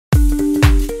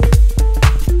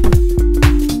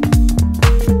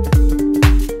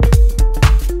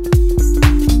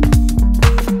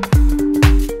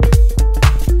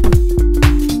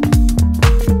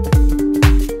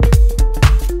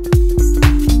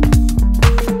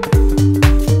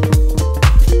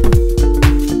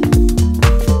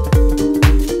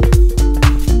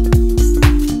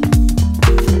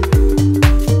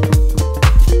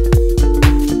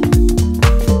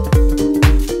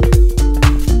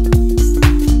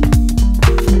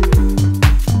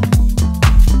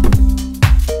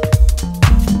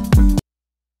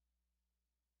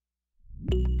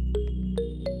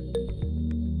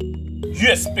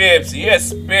Yes, babes.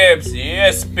 Yes, babes.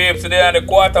 Yes, babes. They're in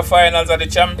the quarterfinals of the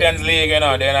Champions League, you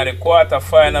know. They're in the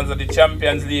quarterfinals of the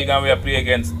Champions League, and we are playing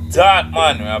against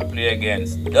Dortmund. We are playing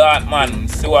against Dortmund.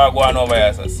 See what going over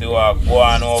here, so. See what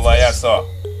going over here, so.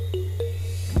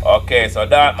 Okay, so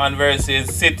Dortmund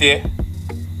versus City.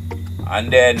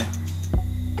 And then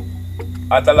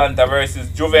Atalanta versus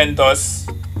Juventus.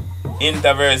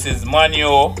 Inter versus Man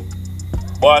U.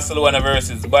 Barcelona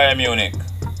versus Bayern Munich.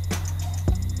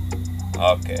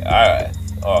 Okay, alright.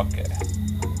 Okay.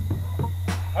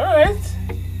 Alright.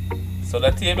 So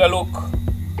the table look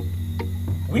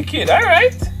wicked,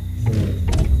 alright.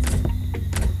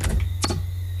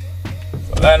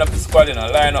 So line up the squad, you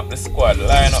know, line up the squad.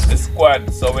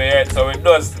 So we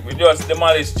just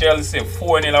demolished Chelsea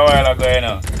 4-0 a while ago, you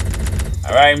know.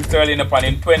 Raheem Sterling upon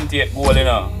in 28th goal, you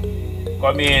know.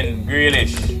 Come in,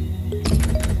 Grealish.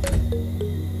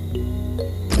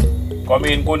 Come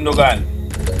in, Gundogan.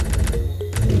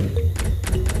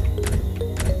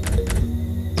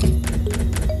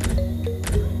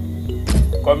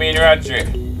 Come in, Rodri.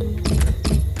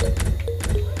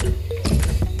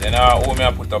 Then who me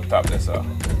I put up top there, sir?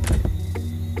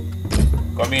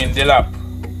 Come in, Delap.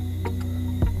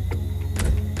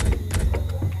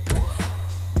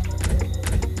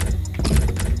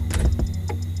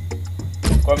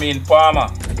 Come in, Palmer.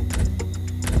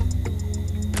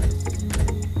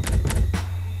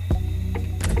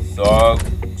 So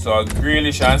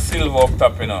Grealish and Silva up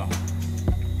top, you know.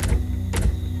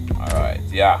 Alright,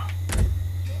 yeah.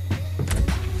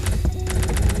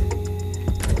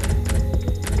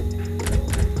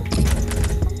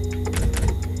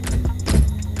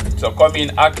 So come in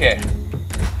Ake.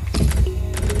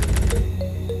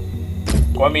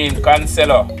 Come in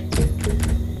Cancelo.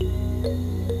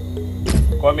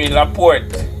 Come in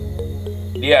Laporte.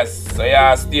 Yes, so you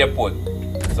have to stay put.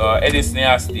 So Edison you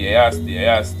have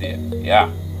to stay. Yeah.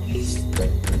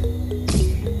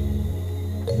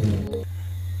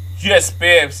 Yes,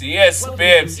 babes. We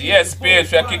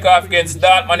kick off against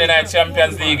Dortmund in the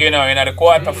Champions League, you know, in the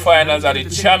quarterfinals of the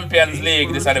Champions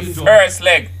League. This is the first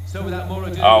leg.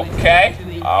 Okay,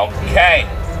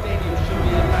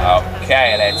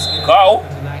 let's go.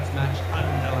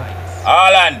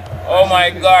 Haaland, oh my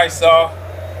gosh, so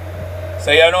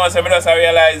you know, so I just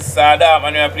realize that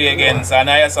when we play against, and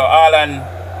I saw Haaland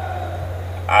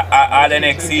at the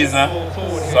next season,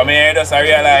 so I just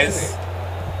realize.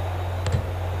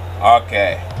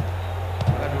 Okay.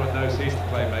 Everyone knows he's the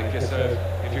playmaker, so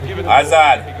if you're given the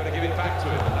Hazard, ball, you've got to give it back to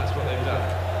him, and that's what they've done.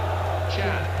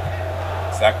 Chan.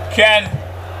 Ken.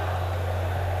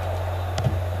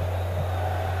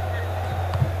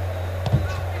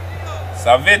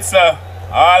 Savitzer,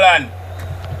 Haaland.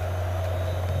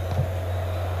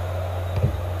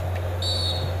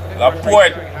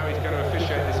 Laporte. How he's going to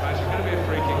officiate this match. It's going to be a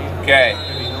free kick. Okay.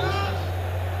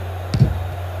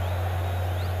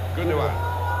 Gundogan.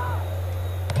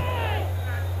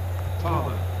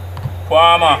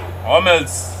 Palmer,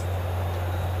 Hummels.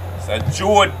 It's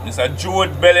a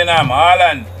Jude Bellingham,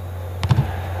 Haaland.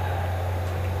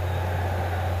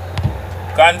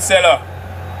 Cancelo.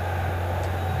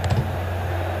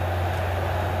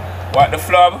 What the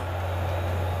flub?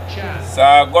 It's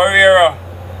a Guerrero.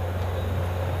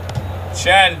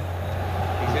 Chan.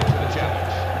 He's into the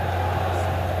challenge.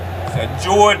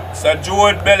 It's a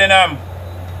Jude Bellingham.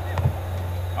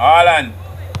 Haaland.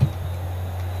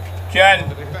 Ken.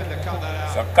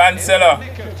 It's a Cancelo.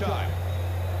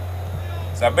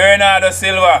 It's a Bernardo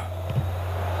Silva.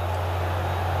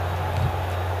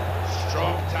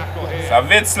 Strong tackle here. It's a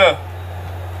Witsel.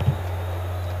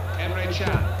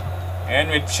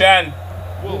 Henry Chan.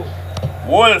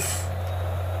 Wolf.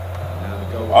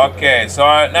 Okay, so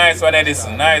nice one,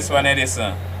 Edison.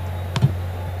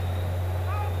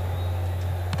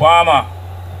 Palmer.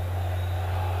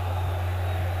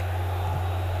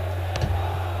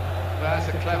 That's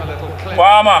a clever little clip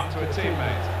Palmer. to a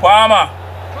teammate. Palmer,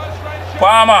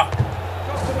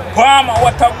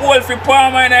 what a goal for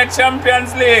Palmer in the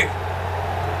Champions League.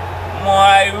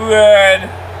 My word.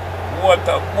 What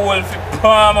a goal for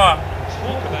Palmer.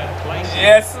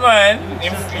 Yes, man.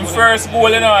 In first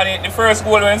goal, you know, the first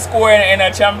goal when scoring in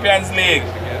the Champions League.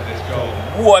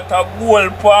 What a goal,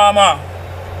 Palmer.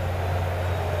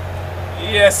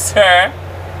 Yes, sir.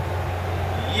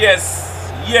 Yes,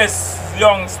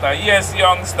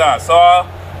 youngster. So,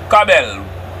 Cabell,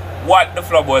 what the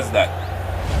flop was that?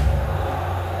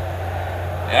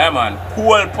 Yeah, man.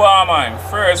 Cool Palmer.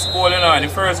 First goal, you know. The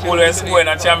first goal when scoring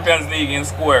in the Champions League in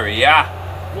score. Yeah.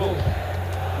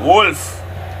 Wolf.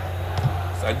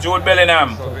 So, Jude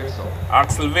Bellingham.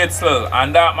 Axel Witsel.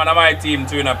 And that man of my team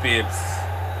too, in a peeps.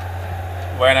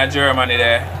 We're in Germany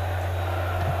there.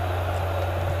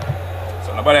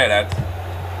 How about that?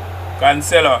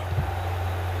 Cancelo.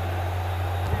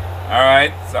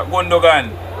 Alright, so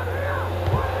Gundogan.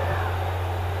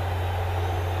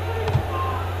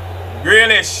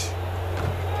 Grealish.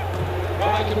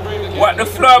 What the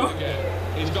flub?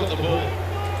 He's got the ball.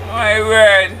 My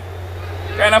word.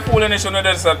 Kind of foolish uno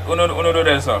do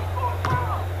this.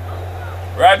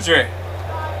 Rodri.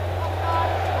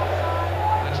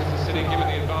 Manchester City given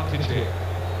the advantage here.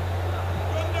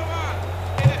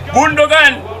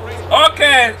 Gundogan.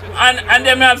 Okay. And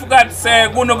then I forgot to say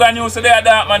Gundogan used to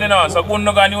that man, you know. So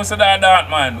Gundogan used to that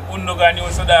man. Gundogan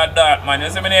used to that man. You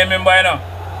see me remember, you know?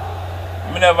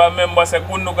 I never remember say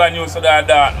Gundogan used to that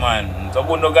man. So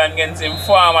Gundogan against him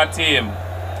former team.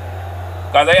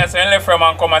 Because I just left from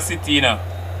and come a City, you know.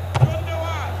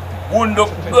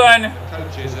 Gundogan.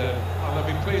 Coaches, I'll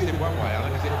be pleased in one way,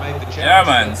 Alan, because it made the change. Yeah,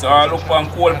 man. So I look on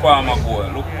Cole Palmer goal.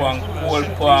 Look on Cole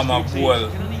Palmer goal.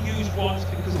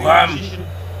 Bam.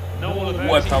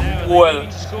 What a goal.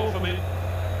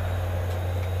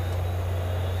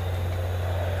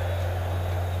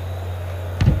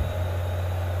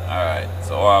 Alright,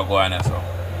 so I'll go on so.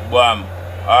 Bam.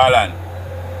 Haaland.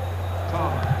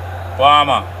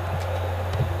 Palmer.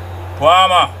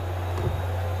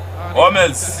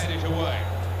 Hummels.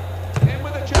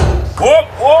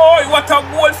 Oh, what a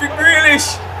goal for Grealish.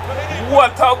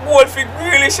 What a goal for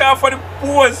Grealish off of the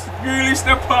post. Grealish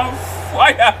the on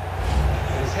fire.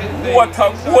 What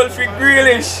a goal for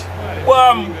Grealish.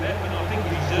 Bam.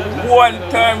 One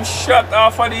time shot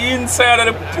off of the inside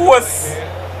of the post.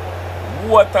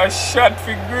 What a shot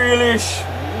for Grealish.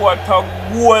 What a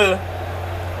goal.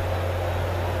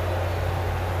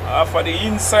 Off of the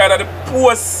inside of the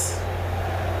post.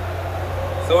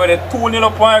 So with the 2-0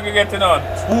 up on aggregate, you know.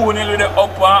 2-0 with the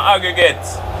up on aggregate.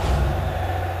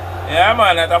 Yeah,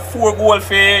 man, that's a 4 goal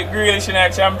for Grealish in the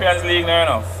Champions League now, you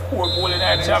know. 4 goal in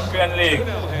the Champions League.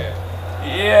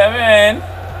 Yeah, man.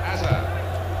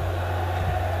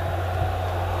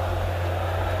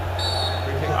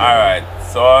 Alright,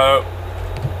 so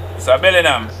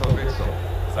Bellingham. So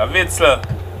Witsel.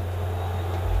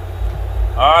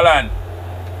 Haaland.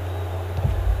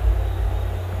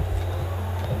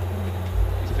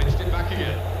 He's pitched it back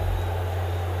again.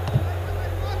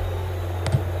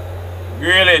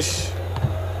 Grealish.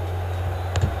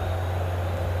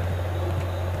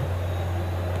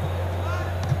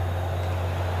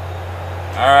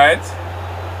 Alright.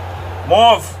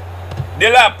 Move.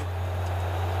 Dilap.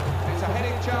 It's a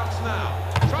heading chance now.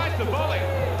 Tries the volley.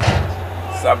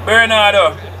 So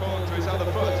Bernardo.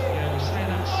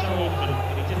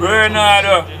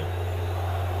 Bernardo.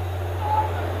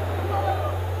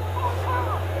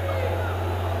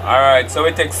 Alright, so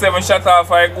we take 7 shots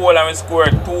off our goal and we score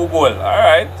 2 goals.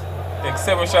 Alright. Take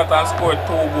 7 shots and score 2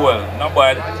 goals. Not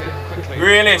bad.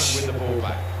 Grealish.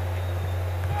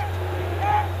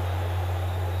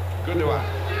 Good one.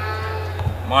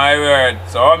 My word.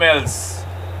 So Hummels.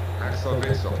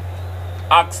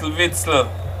 Axel Witsel.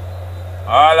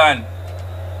 Haaland.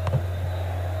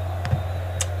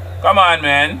 Come on,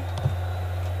 man.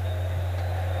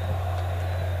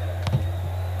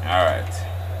 Alright.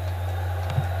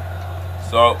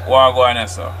 So, what going on,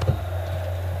 so?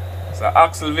 So,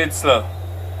 Axel Witsel.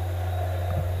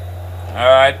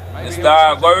 Alright.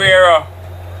 Mr. Guerrero.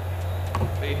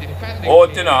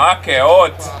 Out, you know. Okay,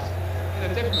 out.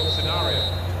 In a difficult scenario.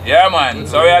 Yeah, man.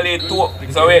 So, we are lead 2.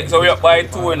 So, we up by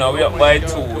 2, you know. We up by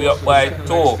 2. We up by 2.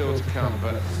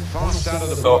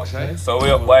 So we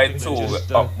up by 2. We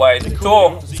up by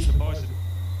 2.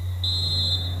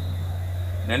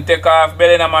 Then take off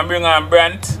Bellingham and bring on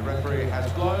Brandt. The referee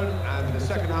has blown and the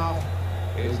second half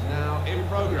is now in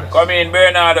progress. Come in,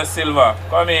 Bernardo Silva.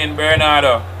 Come in,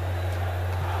 Bernardo.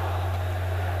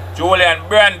 Julian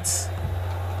Brandt.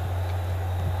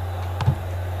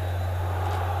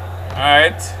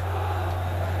 Alright.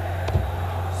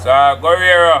 So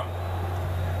Guerrero.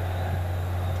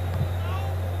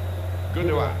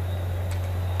 Good one.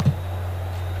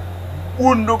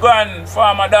 Gundogan,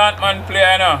 former Dortmund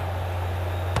player now.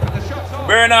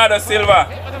 Bernardo Silva.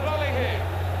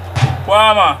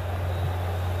 Palmer.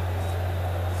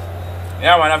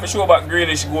 Yeah, man, I have to show about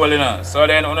Grealish goal, you know. So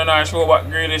then, I don't show about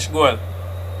Grealish goal.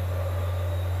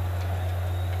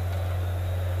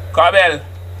 Cabell.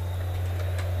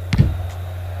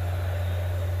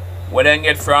 We then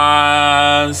get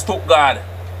from Stuttgart.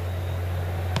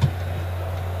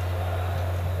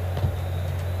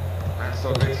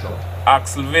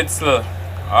 Axel Witsel.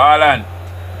 Haaland.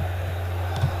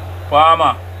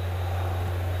 Palmer.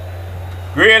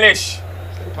 Grealish.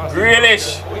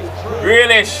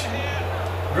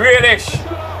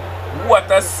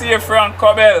 What a save from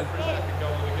Cabell.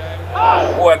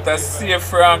 What a save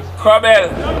from Cobble.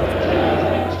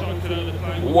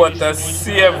 What a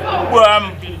save.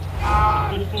 Bam.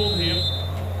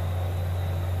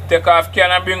 Take off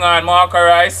can and bring on Marker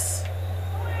Rice.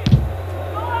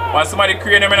 Want somebody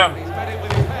crane him now?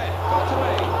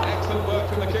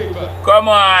 Come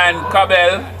on,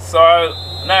 Cobble. So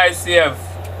nice save.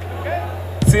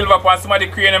 Silva, want somebody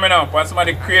crane him now? Want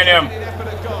somebody crane him?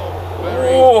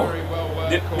 Oh,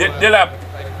 Dilap.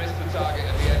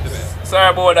 Sorry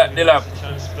about that, Dilap.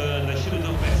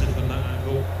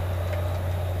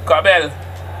 Cobble.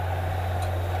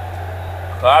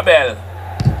 Cobble.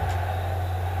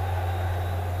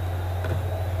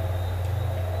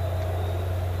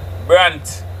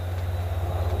 Brant.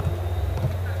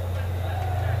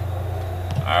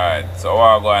 Alright, so what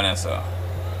are we going on, sir?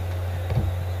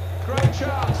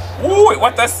 Ooh,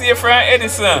 what a save from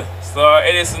Edison. So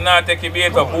Edison now take a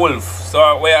bait of Wolf.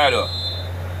 So where are you?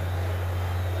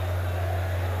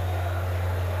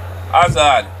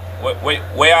 Hazard.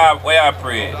 Where are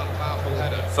pray?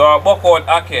 So buck out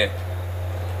Ake.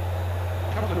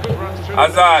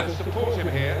 Hazard.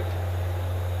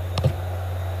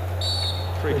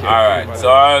 Alright, so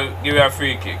I'll give you a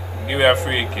free kick. Give you a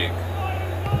free kick.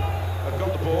 I've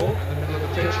got the ball in the middle of the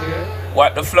pitch here.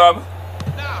 What the flub?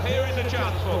 Now here is a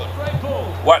chance for them. Great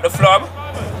ball. What the flub?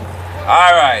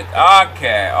 Alright,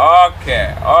 okay.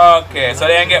 So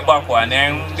then get back one,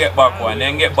 then get back one,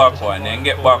 then get back one, then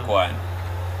get back one.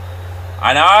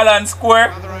 And Haaland score.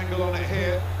 Another angle on it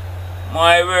here.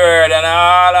 My word, and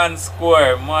Haaland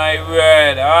score. My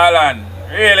word, Haaland.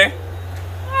 Really?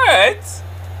 Alright.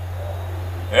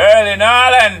 Early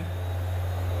Haaland.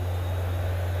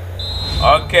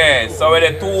 Okay, so with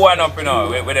the 2-1 up, you know,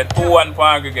 with the 2-1 for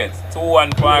aggregates.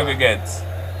 2-1 for aggregates.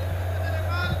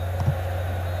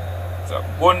 So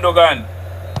Gundogan.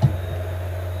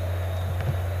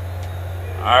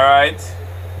 Alright.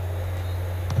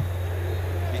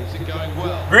 Keeps it going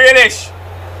well. Grealish.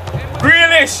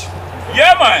 Grealish.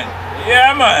 Yeah, man.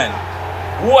 Yeah, man.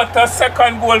 What a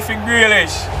second goal for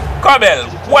Grealish. Cobble,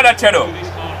 what a you do?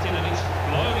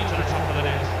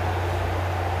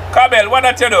 Cobble, what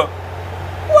a you do?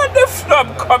 What the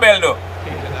flop Cobble do?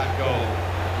 Keeping that goal.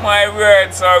 My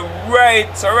word, so right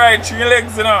 3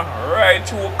 legs, you know. Right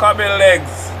 2 Cobble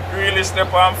legs. Grealish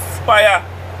step on fire.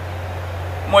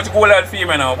 Much goal at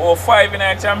FEMA now. About 5 in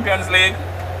the Champions League.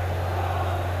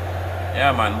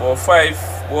 Yeah, man. About 5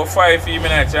 FEMA in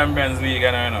the Champions League,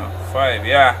 you know. 5,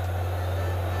 yeah.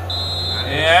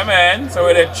 Yeah, man. So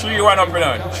we're 3-1 up, you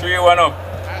know. 3-1 up.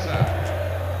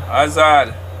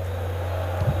 Hazard.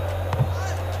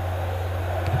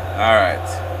 Alright.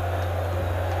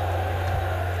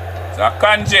 So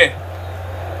Kanji.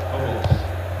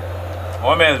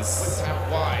 Hummels.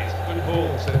 Out wide. Good ball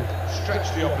to stretch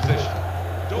the opposition.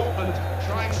 Dortmund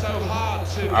trying so hard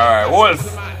to Alright, Wolf.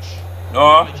 the match.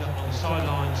 No.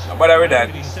 How about with that?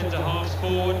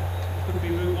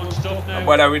 How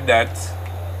about with that?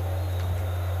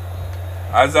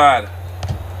 Hazard.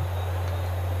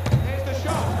 Here's the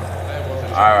shot. There was a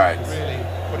chance Alright. to really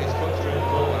put his foot through the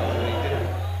ball, but he didn't.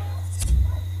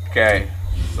 Okay.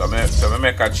 So me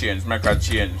make a change.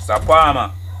 So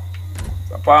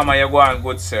Palmer, you go on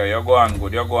good, sir. You go on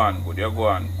good.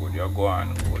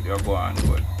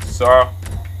 So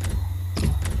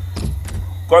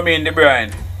come in De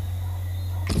Bruyne.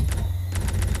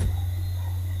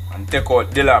 And take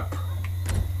out Dilap.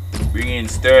 Bring in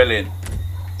Sterling.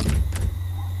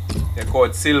 Take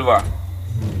out Silva.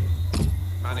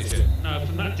 Manage it. No,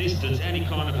 from that distance, any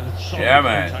kind of a solid Yeah,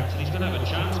 man. contact, and he's going to have a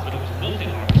chance, but it was nothing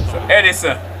like it. So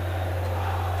Edison.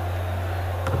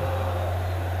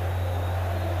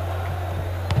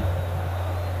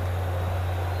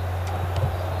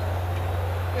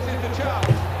 This is the chance.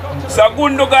 Got to So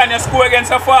Gundogan, you score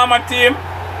against a former team.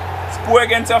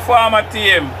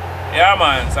 Yeah,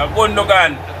 man. So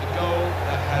Gundogan. And the goal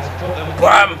that has put them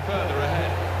Bam. further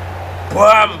ahead.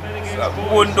 Bam. So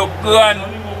Gundogan.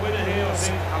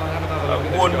 Alan, have another look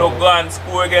at this goal. Gundogan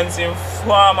score against him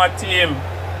former team.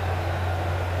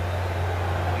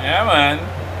 Yeah, man.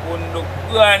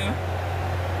 Gundogan.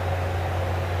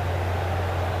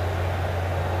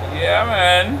 Yeah,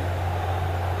 man.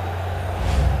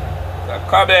 So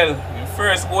Cobble, the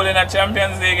first goal in the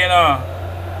Champions League, you know.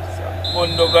 So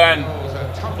Gundogan. Goals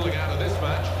are tumbling out of this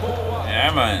match. 4-1.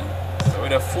 Yeah, man. So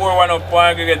with a 4-1 up on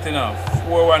aggregate, you know.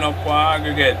 4-1 up on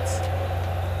aggregate.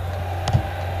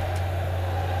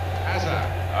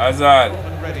 Hazard.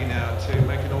 Dortmund ready now to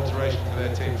make an alteration to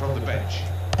their team from the bench.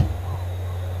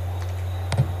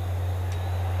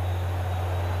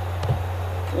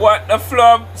 What the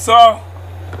flub? So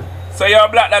you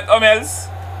block that Hummels?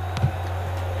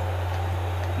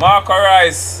 Marco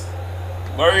Rice.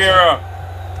 Guerrero.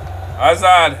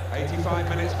 Hazard. 85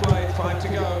 minutes played, 5 to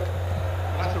go.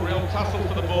 That's a real tussle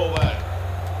for the ball there.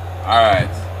 Alright.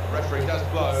 Referee does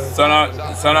blow. So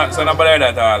no bother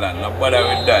that, Alan. No bother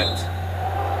with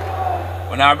that.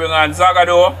 When I bring on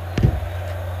Zagadou.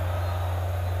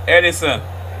 Edison.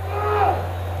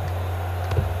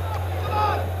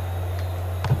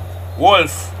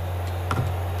 Wolf.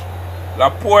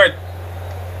 Laporte.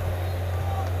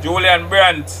 Julian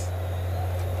Brandt.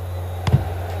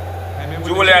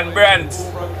 Julian Brandt.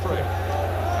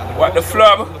 What the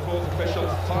flub? The fourth official,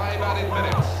 5 added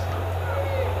minutes.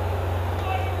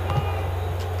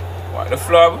 What the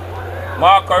flub?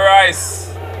 Marco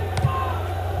Rice.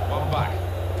 One back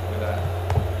with a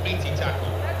Meaty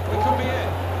tackle. we could be in.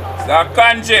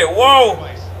 Zakanji. Whoa!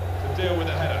 Place to deal with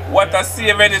the header. What a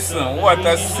save, Edison. What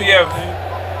a save.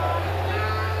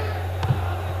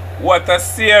 What a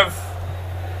save.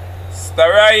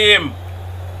 Staraim.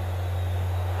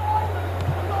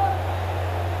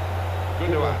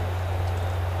 Gundogan.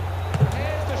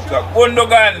 Here's the shot.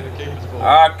 Gundogan. The keeper's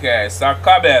ball. Okay,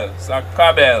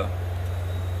 Sakabel.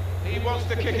 He wants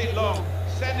to kick it long,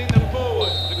 sending them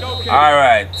forward. The goalkeeper.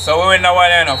 Alright, so we win the one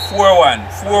now. 4-1.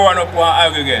 4-1 up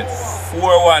on aggregate.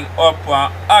 4-1 up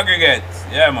on aggregate.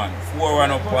 Yeah, man. 4-1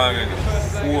 up on aggregate.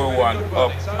 4-1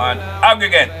 up on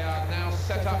aggregate. They are now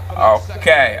set up for the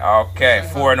Okay.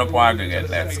 4-1 up on aggregate.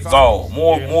 Let's go.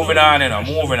 Moving on,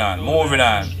 Moving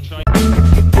on.